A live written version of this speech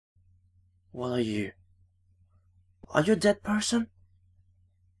What are you? Are you a dead person?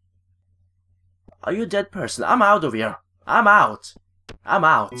 Are you a dead person? I'm out of here. I'm out. I'm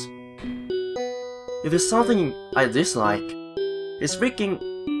out. If there's something I dislike, it's freaking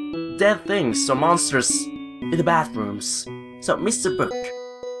dead things or monsters in the bathrooms. So, Mr. Book,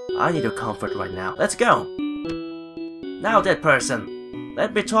 I need your comfort right now. Let's go. Now, dead person,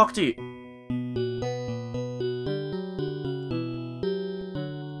 let me talk to you.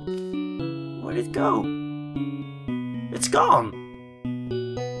 Where'd it go? It's gone.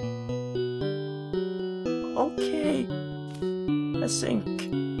 Okay. I think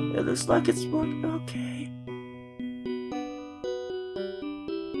it looks like it's working. Okay.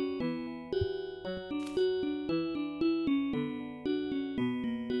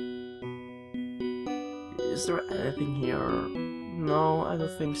 Is there anything here? No, I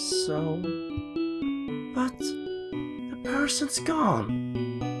don't think so. But the person's gone.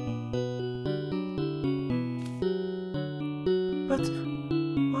 But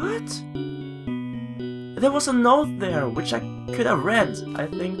what? There was a note there which I could have read, I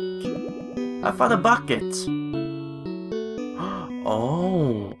think. I found a bucket.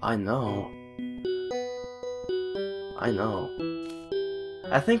 Oh, I know. I know.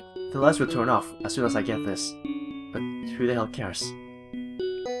 I think the lights will turn off as soon as I get this. But who the hell cares?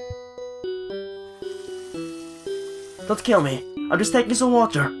 Don't kill me. I'm just taking some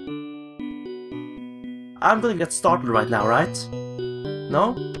water. I'm gonna get started right now, right?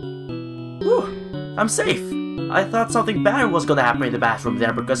 No? Whew. I'm safe! I thought something bad was gonna happen in the bathroom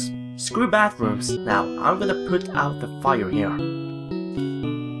there because screw bathrooms. Now, I'm gonna put out the fire here.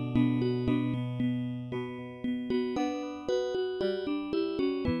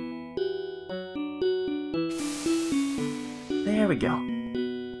 There we go.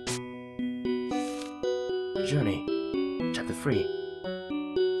 Journey, Chapter 3.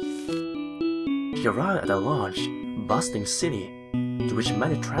 She arrived at a large, bustling city to which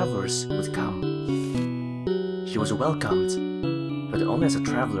many travelers would come. She was welcomed, but only as a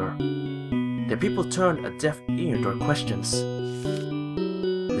traveler. The people turned a deaf ear to her questions.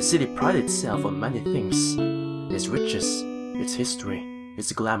 The city prided itself on many things, its riches, its history,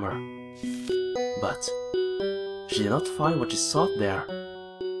 its glamour. But she did not find what she sought there,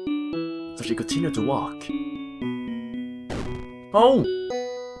 so she continued to walk. Oh!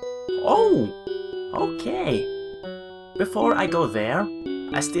 Oh! Okay. Before I go there,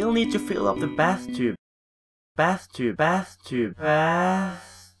 I still need to fill up the bathtub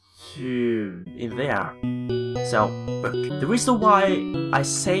in there. So, look, the reason why I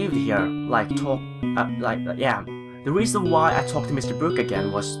saved here, the reason why I talked to Mr. Brook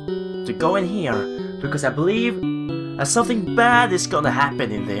again was to go in here, because I believe that something bad is gonna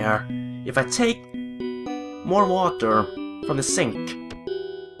happen in there if I take more water from the sink.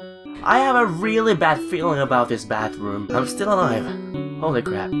 I have a really bad feeling about this bathroom. I'm still alive. Holy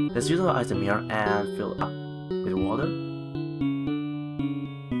crap. Let's use another item here and fill up with water.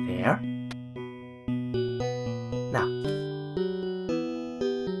 There. Now,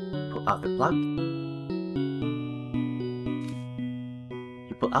 pull out the plug.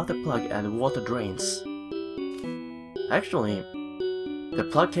 You pull out the plug and the water drains. Actually, the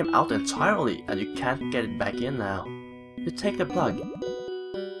plug came out entirely and you can't get it back in now. You take the plug.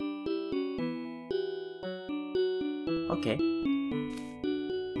 Okay.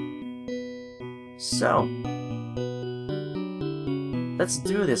 So, let's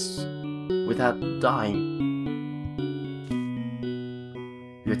do this without dying.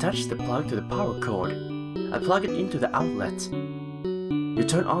 You attach the plug to the power cord and plug it into the outlet. You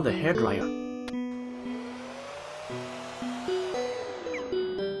turn on the hairdryer.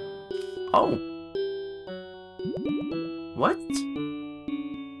 Oh! What?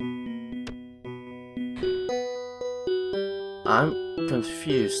 I'm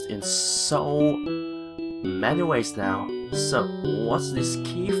confused in so many ways now. So, what's this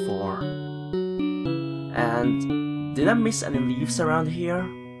key for? And did I miss any leaves around here?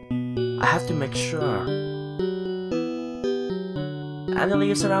 I have to make sure. Any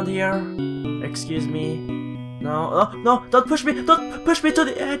leaves around here? Excuse me? No, oh, no, don't push me! Don't push me to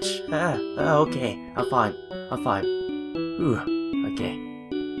the edge! Okay, I'm fine. I'm fine. Ooh, okay.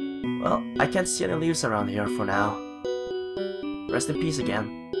 Well, I can't see any leaves around here for now. Rest in peace again.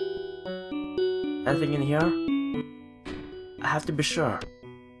 Anything in here? I have to be sure.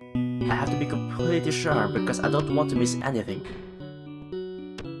 I have to be completely sure because I don't want to miss anything.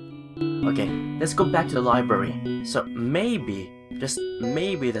 Okay, let's go back to the library. So maybe, just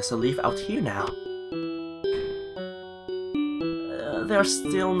maybe there's a leaf out here now. There are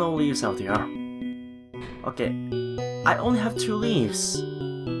still no leaves out here. Okay, I only have 2 leaves.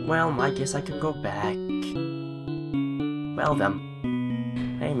 Well, I guess I can go back. Well then.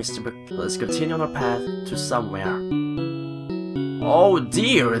 Hey, Mr. Book, let's continue on our path to somewhere. Oh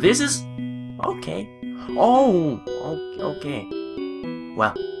dear, this is... Okay. Oh, okay.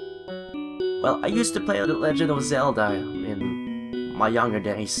 Well, I used to play The Legend of Zelda in my younger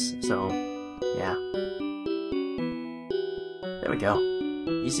days, so yeah. There we go.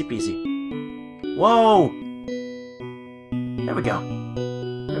 Easy peasy. Whoa! There we go.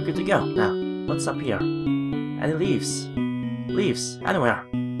 I'm good to go. Now, what's up here? Any leaves? Leaves, anywhere.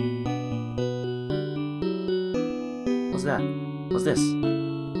 What's that? What's this?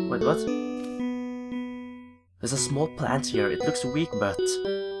 Wait, what? There's a small plant here. It looks weak, but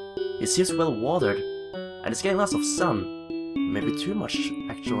it seems well watered, and it's getting lots of sun. Maybe too much,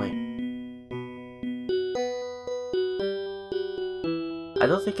 actually. I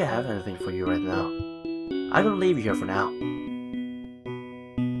don't think I have anything for you right now. I'm gonna leave you here for now.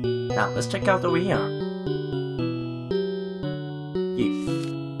 Now, let's check out over here.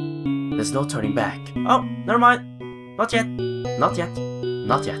 There's no turning back. Oh, never mind. Not yet. Not yet.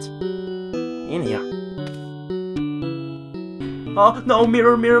 Not yet. In here. Oh, no,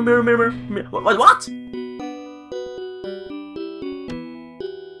 mirror. What?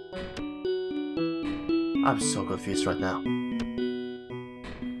 I'm so confused right now.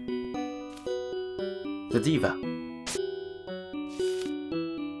 The diva.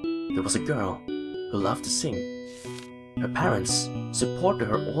 There was a girl who loved to sing. Her parents supported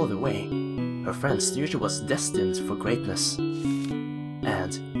her all the way. Her friends knew she was destined for greatness.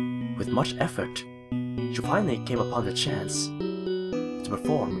 And, with much effort, she finally came upon the chance to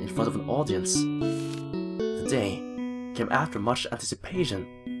perform in front of an audience. The day came after much anticipation.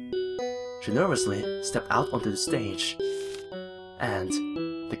 She nervously stepped out onto the stage, and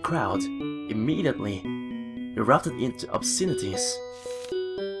the crowd immediately erupted into obscenities.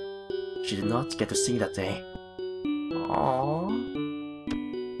 She did not get to sing that day. Aww.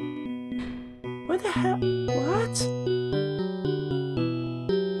 What the hell? What?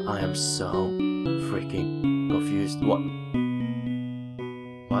 I am so freaking confused. What?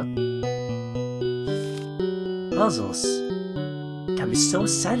 Puzzles can be so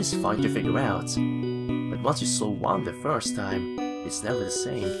satisfying to figure out, but once you solve one the first time, it's never the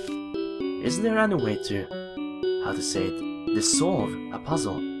same. Isn't there any way to, how to say it, dissolve a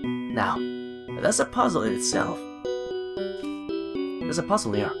puzzle? Now, that's a puzzle in itself. There's a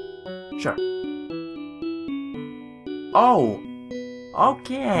puzzle here. Sure. Oh!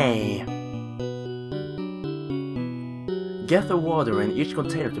 Okay! Get the water in each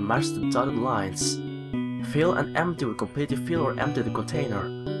container to match the dotted lines. Fill and empty will completely fill or empty the container.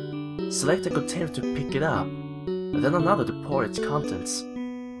 Select a container to pick it up, and then another to pour its contents.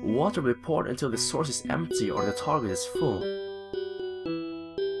 Water will be poured until the source is empty or the target is full.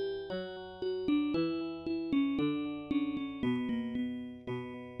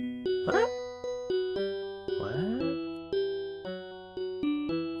 What?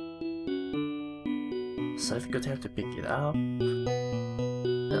 Select a container to pick it up, and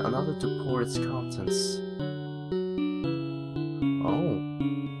another to pour its contents. Oh.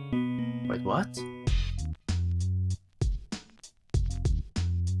 Wait, what?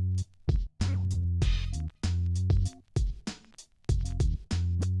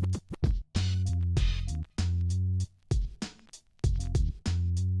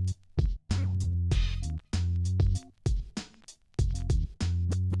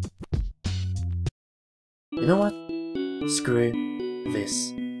 You know what? Screw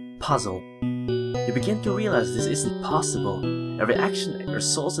this puzzle. You begin to realize this isn't possible. Every action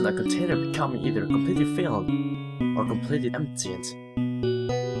results in a container becoming either completely filled or completely emptied.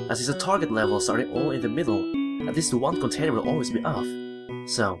 As the target levels are all in the middle, at least one container will always be off.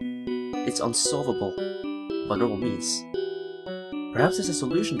 So, it's unsolvable by normal means. Perhaps there's a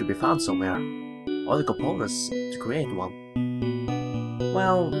solution to be found somewhere, or the components to create one.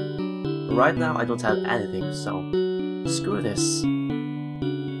 Well, right now I don't have anything, so screw this.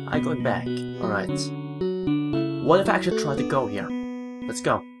 I'm going back. Alright. What if I actually try to go here? Let's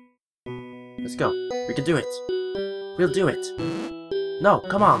go. Let's go. We can do it. We'll do it. No,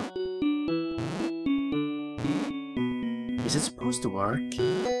 come on. Is it supposed to work?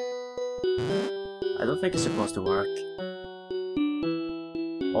 I don't think it's supposed to work.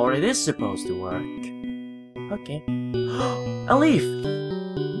 Or it is supposed to work. Okay. A leaf!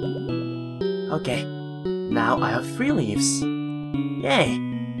 Okay. Now I have 3 leaves. Yay!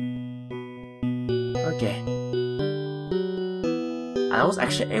 Okay. And I was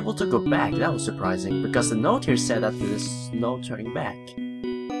actually able to go back. That was surprising, because the note here said that there's no turning back.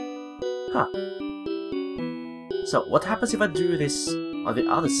 Huh. So, what happens if I do this on the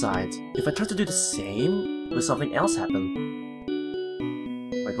other side, if I try to do the same, will something else happen?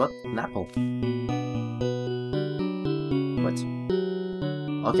 Wait, what? An apple? What?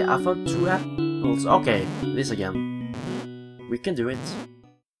 Okay, I found 2 apples. Okay, this again. We can do it.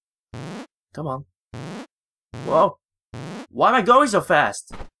 Come on. Whoa! Why am I going so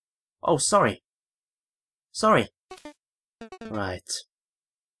fast? Oh, sorry. Sorry. Right.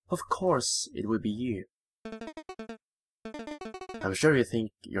 Of course, it will be you. I'm sure you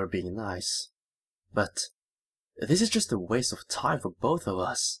think you're being nice, but this is just a waste of time for both of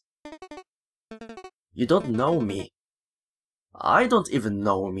us. You don't know me. I don't even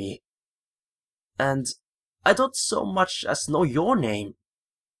know me. And I don't so much as know your name.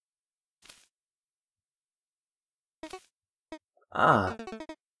 Ah.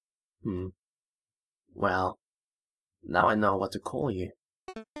 Well, now I know what to call you.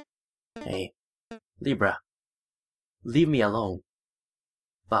 Hey, Libra. Leave me alone.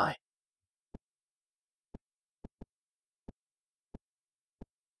 Bye.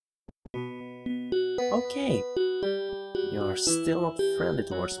 Okay. You're still not friendly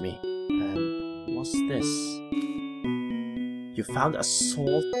towards me. And what's this? You found a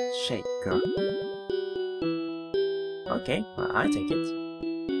salt shaker. Okay, I take it.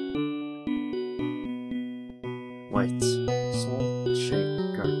 Wait, salt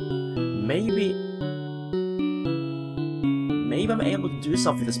shaker. Maybe I'm able to do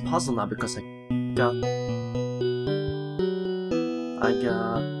something with this puzzle now because I got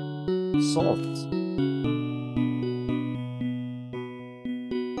salt.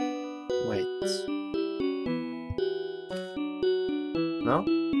 Wait. No?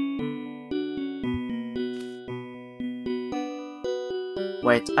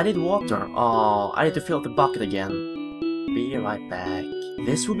 Wait, I need water. Oh, I need to fill up the bucket again. Be right back.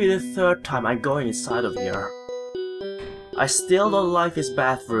 This will be the 3rd time I'm going inside of here. I still don't like this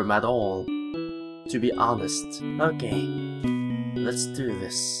bathroom at all, to be honest. Okay, let's do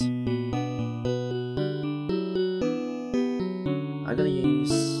this. I'm gonna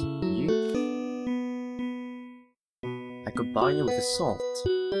use you. I combine it with the salt.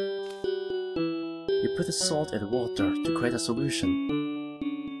 You put the salt in the water to create a solution.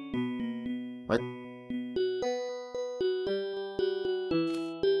 What?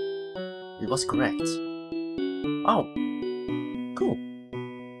 It was correct. Oh! Cool.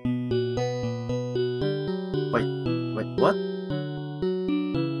 Wait, what?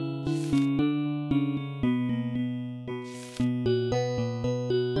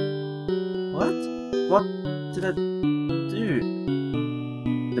 What did I do?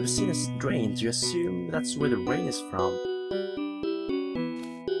 The basin is drained. You assume that's where the rain is from.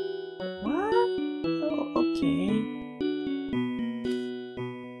 What? Oh, okay.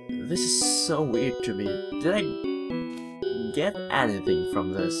 This is so weird to me. Did I get anything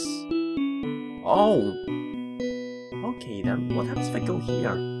from this? Oh! Okay then, what happens if I go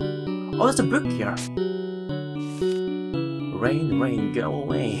here? Oh, there's a book here! Rain, rain, go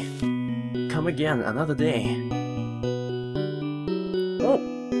away. Come again another day. Oh!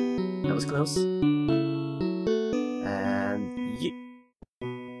 That was close. And...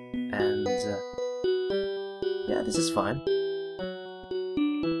 yeah, this is fine.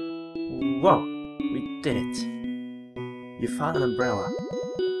 Whoa! We did it. You found an umbrella.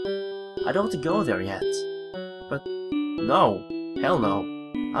 I don't want to go there yet. But no! Hell no!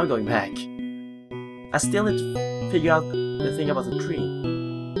 I'm going back. I still need to figure out the thing about the tree.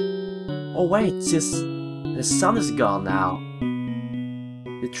 Oh wait, since the sun is gone now,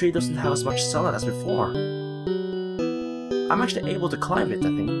 the tree doesn't have as much sunlight as before. I'm actually able to climb it, I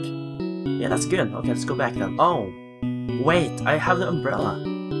think. Yeah, that's good. Okay, let's go back then. Oh! Wait, I have the umbrella.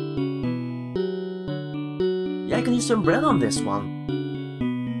 Yeah, I can use the umbrella on this one.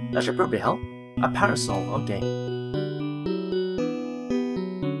 That should probably help. A parasol, okay.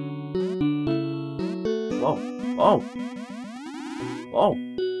 Whoa. Oh! Oh!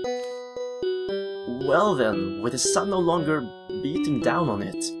 Well then, with the sun no longer beating down on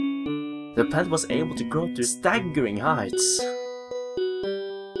it, the plant was able to grow to staggering heights.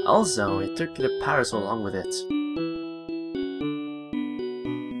 Also, it took the parasol along with it.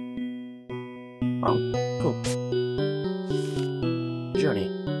 Oh, cool. Journey,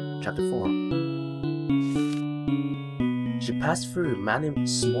 Chapter 4. She passed through many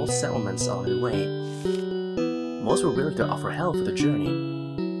small settlements along the way. Most were willing to offer help for the journey,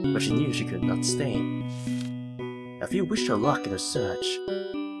 but she knew she could not stay. A few wished her luck in her search,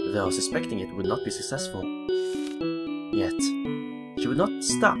 though suspecting it would not be successful. Yet, she would not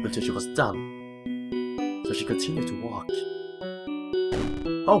stop until she was done, so she continued to walk.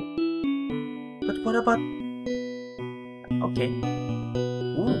 Oh! But what about... Okay.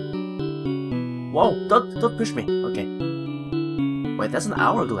 Ooh. Whoa, don't push me. Okay. Wait, that's an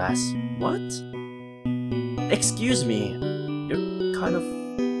hourglass. What? Excuse me. You're kind of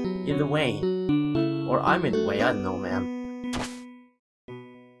in the way. Or I'm in the way, I don't know, man.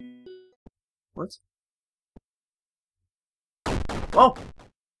 What? Whoa!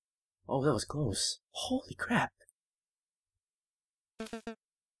 Oh, that was close. Holy crap.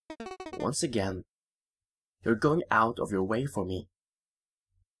 Once again, you're going out of your way for me.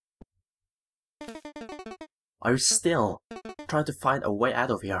 Are you still trying to find a way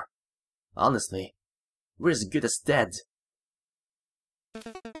out of here? Honestly, we're as good as dead.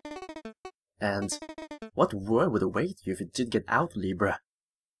 And what world would await you if you did get out, Libra?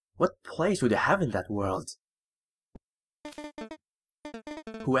 What place would you have in that world?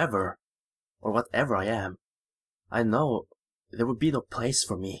 Whoever, or whatever I am, I know there would be no place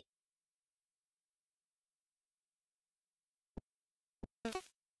for me.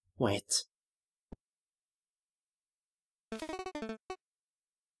 Wait.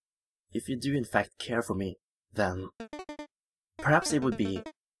 If you do in fact care for me, then perhaps it would be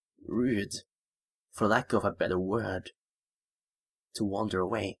rude, for lack of a better word, to wander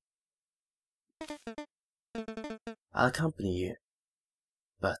away. I'll accompany you,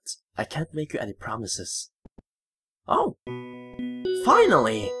 but I can't make you any promises. Oh!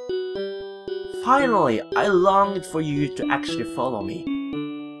 Finally! Finally! I longed for you to actually follow me.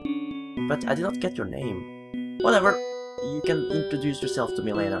 But I did not get your name. Whatever, you can introduce yourself to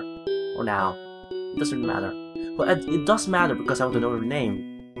me later. Or now. It doesn't matter. Well, it does matter because I want to know your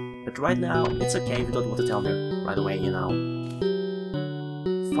name. But right now, it's okay if you don't want to tell me right away, you know.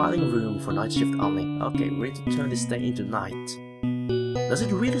 Filing room for night shift only. Okay, we need to turn this day into night. Does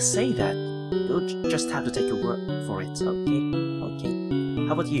it really say that? You'll just have to take your word for it, okay?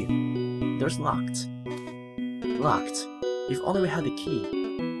 How about you? There's locked. Locked. If only we had the key.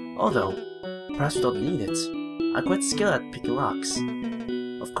 Although, perhaps we don't need it. I'm quite skilled at picking locks.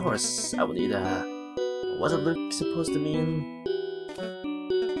 Of course, I would need a... What's that look supposed to mean?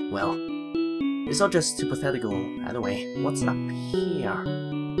 Well, it's not just hypothetical. Anyway, what's up here?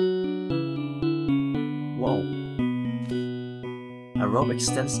 Whoa. A rope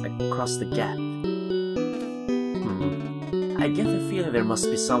extends across the gap. I get the feeling there must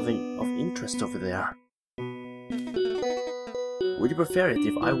be something of interest over there. Would you prefer it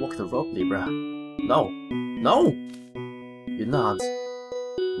if I walk the rope, Libra? No! No! You nod.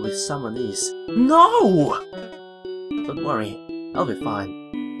 With some unease. No! Don't worry, I'll be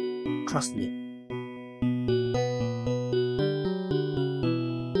fine. Trust me.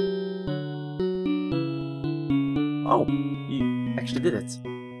 Oh, you actually did it.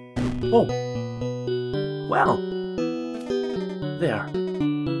 Oh! Well! There.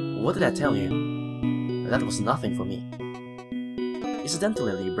 What did I tell you? That was nothing for me.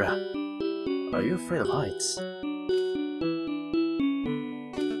 Incidentally, Libra, are you afraid of heights?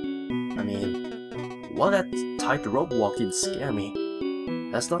 I mean, while that tight rope walk didn't scare me,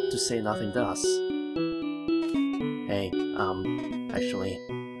 that's not to say nothing does. Hey, actually,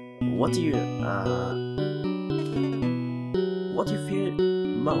 what do you fear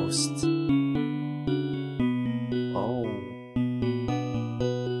most? Oh,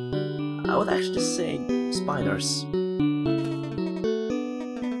 I would actually say spiders.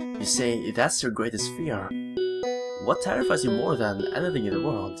 You say that's your greatest fear. What terrifies you more than anything in the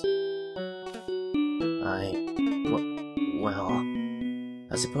world? Well,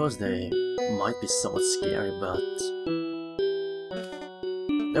 I suppose they might be somewhat scary, but...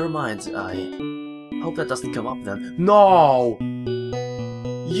 Never mind, I hope that doesn't come up then. No!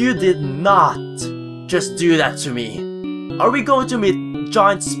 You did not just do that to me! Are we going to meet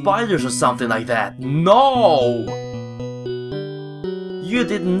giant spiders or something like that? No! You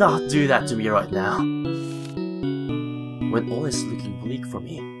did not do that to me right now. When all is looking bleak for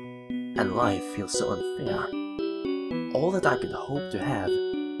me, and life feels so unfair, all that I could hope to have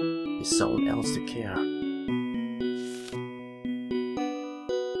is someone else to care.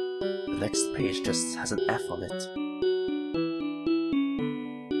 The next page just has an F on it.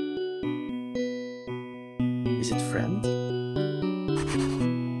 Is it friend?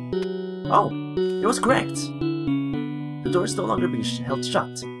 Oh, it was correct! The door is no longer being held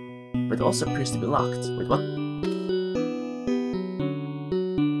shut, but it also appears to be locked. Wait, what?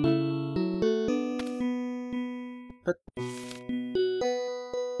 But...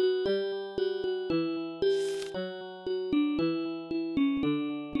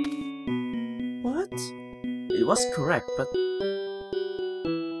 What? It was correct, but...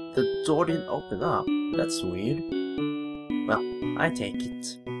 the door didn't open up. That's weird. Well, I take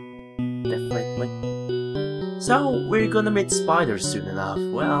it. Definitely. So, we're gonna meet spiders soon enough.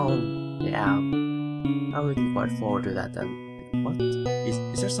 Well, yeah. I'm looking quite forward to that then. What?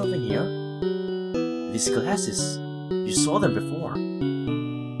 Is there something here? These glasses. You saw them before.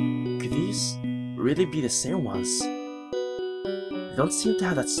 Could these really be the same ones? They don't seem to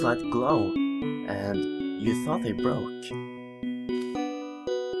have that slight glow, and you thought they broke.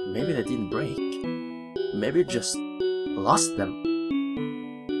 Maybe they didn't break. Maybe you just lost them.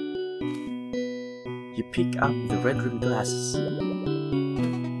 You pick up the red-rimmed glasses.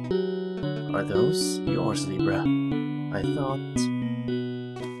 Are those yours, Libra? I thought...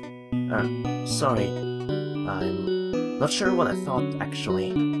 sorry. I'm not sure what I thought,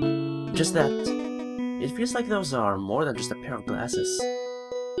 actually. Just that it feels like those are more than just a pair of glasses.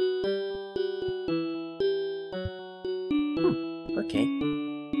 Okay.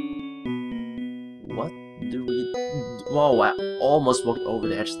 What do we... Whoa, I almost walked over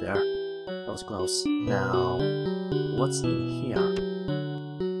the edge there. That was close. Now, what's in here?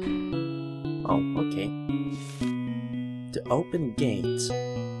 Oh, okay. To open gate,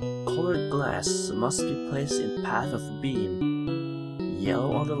 colored glass must be placed in path of beam.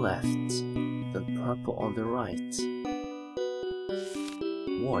 Yellow on the left, then purple on the right.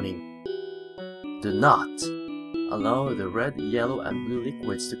 Warning. Do not allow the red, yellow, and blue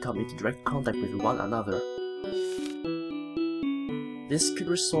liquids to come into direct contact with one another. This could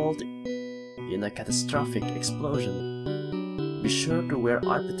result in a catastrophic explosion. Be sure to wear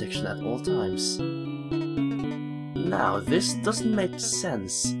eye protection at all times. Now, this doesn't make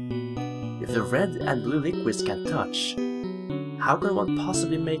sense. If the red and blue liquids can touch, how can one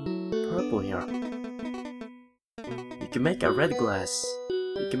possibly make purple here? You can make a red glass,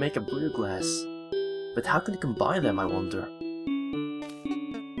 you can make a blue glass, but how can you combine them, I wonder?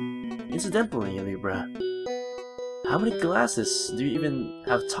 Incidentally, Libra, how many glasses do you even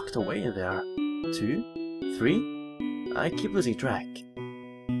have tucked away in there? 2? 3? I keep losing track.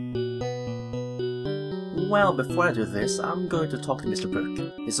 Well, before I do this, I'm going to talk to Mr. Burke.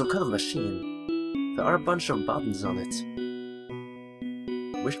 It's some kind of machine. There are a bunch of buttons on it.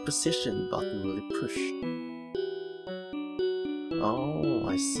 Which position button will it push? Oh,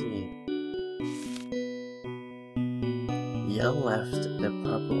 I see. Yellow left, then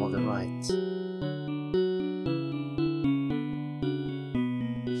purple on the right.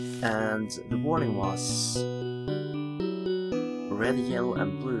 And the warning was red, yellow,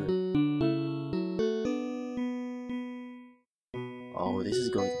 and blue. Oh, this is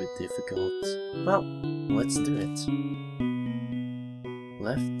going to be difficult. Well, let's do it.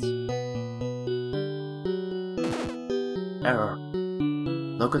 Left. Error.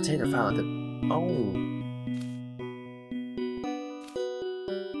 No container found. Oh.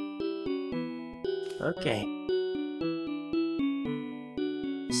 Okay.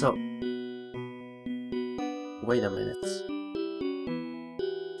 So, wait a minute.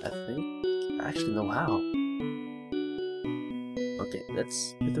 I think I actually know how. Okay,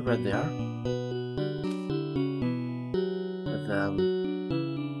 let's put the red there. And then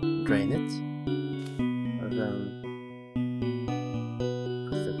drain it. And then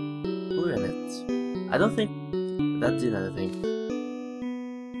put the blue in it. I don't think that did anything.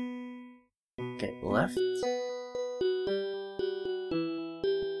 Okay, left.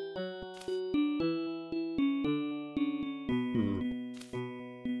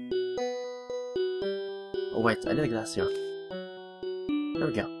 Oh wait, I need a glass here. There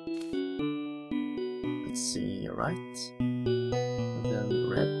we go. Let's see, right. And then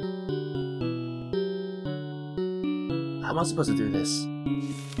red. How am I supposed to do this?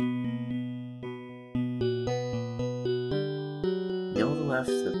 Yellow on the left,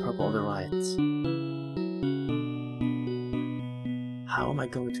 then purple on the right. How am I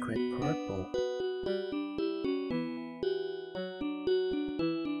going to create purple?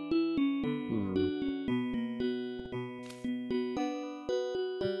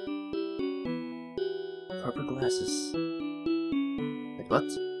 Purple glasses. Wait, what?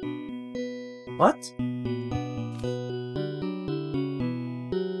 What?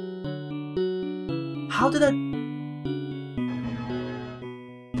 How did I...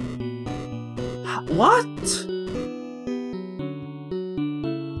 What?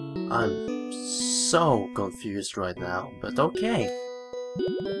 I'm so confused right now, but okay.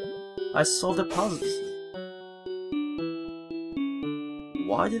 I solved the puzzle.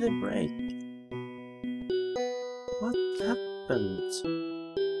 Why did it break? What happened?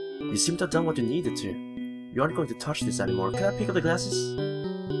 You seem to have done what you needed to. You aren't going to touch this anymore. Can I pick up the glasses?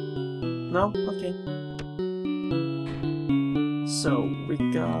 No? Okay. So, we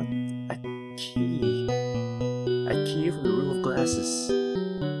got a key. A key from the room of glasses.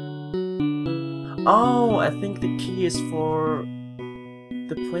 Oh, I think the key is for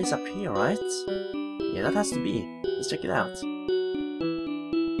the place up here, right? Yeah, that has to be. Let's check it out.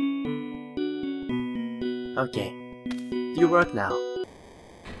 Okay. Do you work now?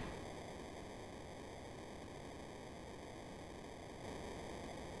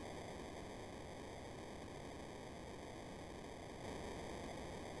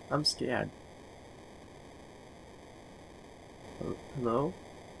 I'm scared. Hello?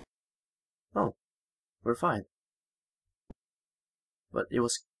 Oh, we're fine. But it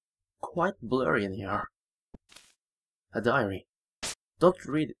was quite blurry in here. A diary. Don't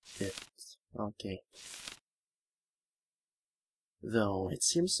read it. Okay. Though, it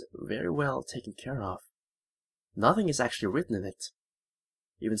seems very well taken care of. Nothing is actually written in it.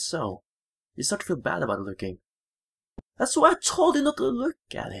 Even so, you start to feel bad about looking. That's why I told you not to look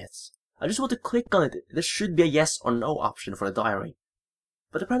at it. I just want to click on it. There should be a yes or no option for the diary.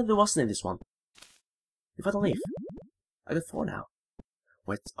 But apparently there wasn't in this one. You found a leaf. I got 4 now.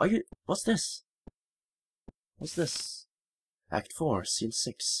 Wait, are you... What's this? What's this? Act 4, Scene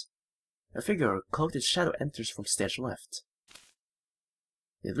 6. A figure cloaked in shadow enters from stage left.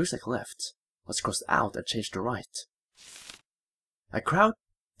 It looks like left, was crossed out and changed to right. A crowd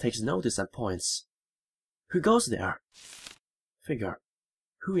takes notice and points. Who goes there? Figure.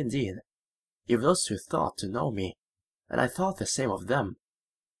 Who indeed? Even those who thought to know me, and I thought the same of them,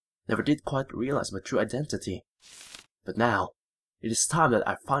 never did quite realize my true identity. But now, it is time that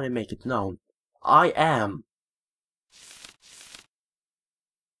I finally make it known. I am...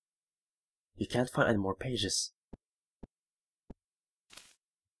 You can't find any more pages.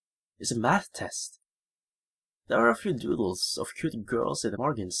 It's a math test. There are a few doodles of cute girls in the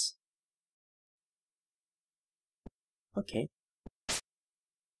margins. Okay.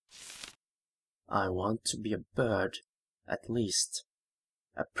 I want to be a bird, at least.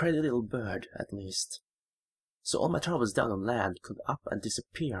 A pretty little bird, at least. So all my travels down on land could up and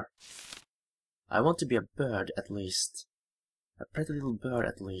disappear. I want to be a bird, at least. A pretty little bird,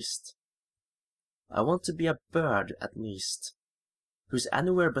 at least. I want to be a bird, at least. Who's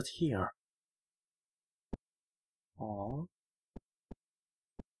anywhere but here. Aww.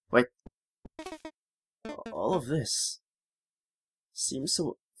 Wait. All of this seems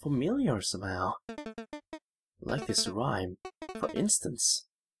so familiar somehow. Like this rhyme, for instance.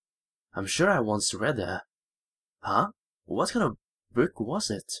 I'm sure I once read a... Huh? What kind of book was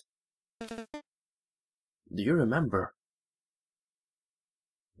it? Do you remember?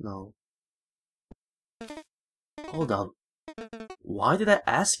 No. Hold on. Why did I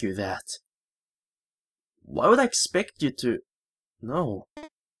ask you that? Why would I expect you to... know?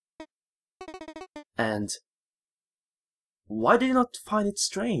 And... why did you not find it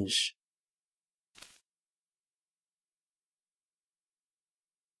strange?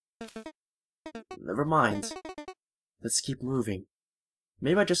 Never mind. Let's keep moving.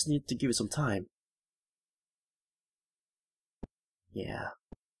 Maybe I just need to give it some time. Yeah.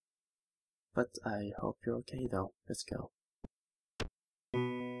 But I hope you're okay though. Let's go.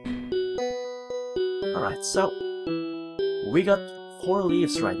 Alright, so we got 4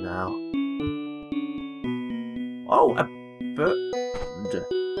 leaves right now. Oh, a bird.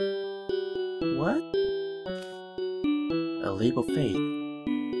 What? A leap of faith.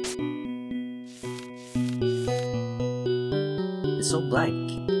 It's so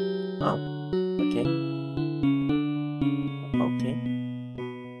blank. Oh, okay. Okay.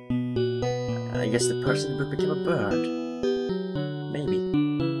 I guess the person in the book became a bird. Maybe.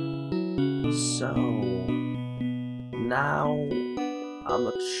 So... now... I'm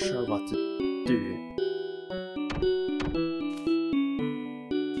not sure what to do.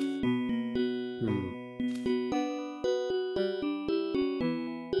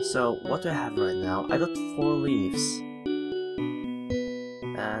 So, what do I have right now? I got 4 leaves.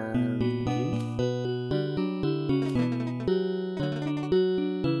 And...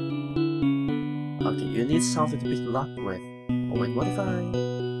 okay, you need something to pick luck with. Oh wait, what if I...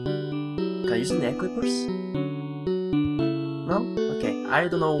 can I use the nail clippers? No? Okay, I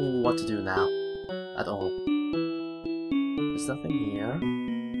don't know what to do now. At all. There's nothing here.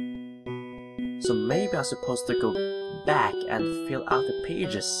 So maybe I'm supposed to go back and fill out the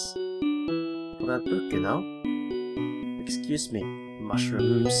pages for that book, you know? Excuse me,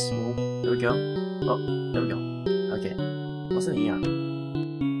 mushrooms. Oh, there we go. Oh, there we go. Okay, what's in here?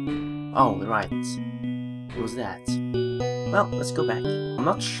 Oh, right. What was that? Well, let's go back. I'm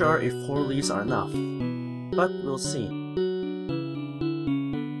not sure if 4 leaves are enough, but we'll see.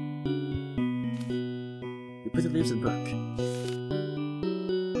 You put the leaves in the book.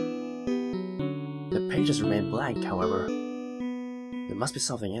 The pages remain blank, however. There must be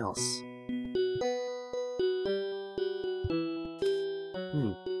something else.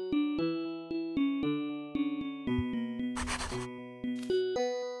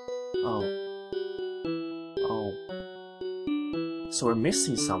 so we're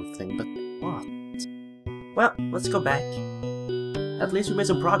missing something, but what? Well, let's go back. At least we made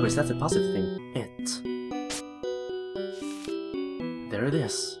some progress, that's a positive thing. It. There it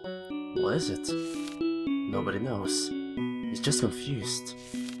is. What is it? Nobody knows. He's just confused.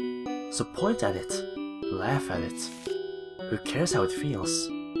 So point at it. Laugh at it. Who cares how it feels?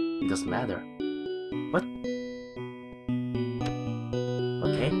 It doesn't matter. What?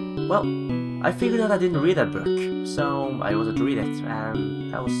 Okay, well, I figured out I didn't read that book, so I wanted to read it,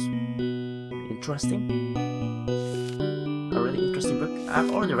 and that was interesting. A really interesting book.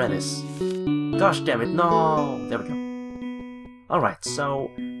 I've already read this. Gosh damn it, no! There we go. Alright, so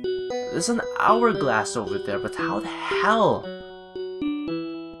there's an hourglass over there, but how the hell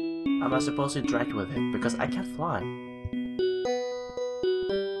am I supposed to interact with it? Because I can't fly.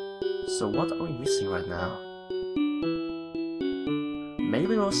 So what are we missing right now?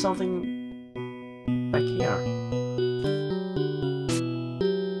 Maybe there was something back here.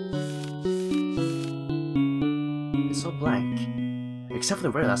 It's so blank. Except for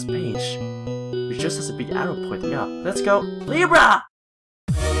the very last page, which just has a big arrow pointing up. Let's go! Libra!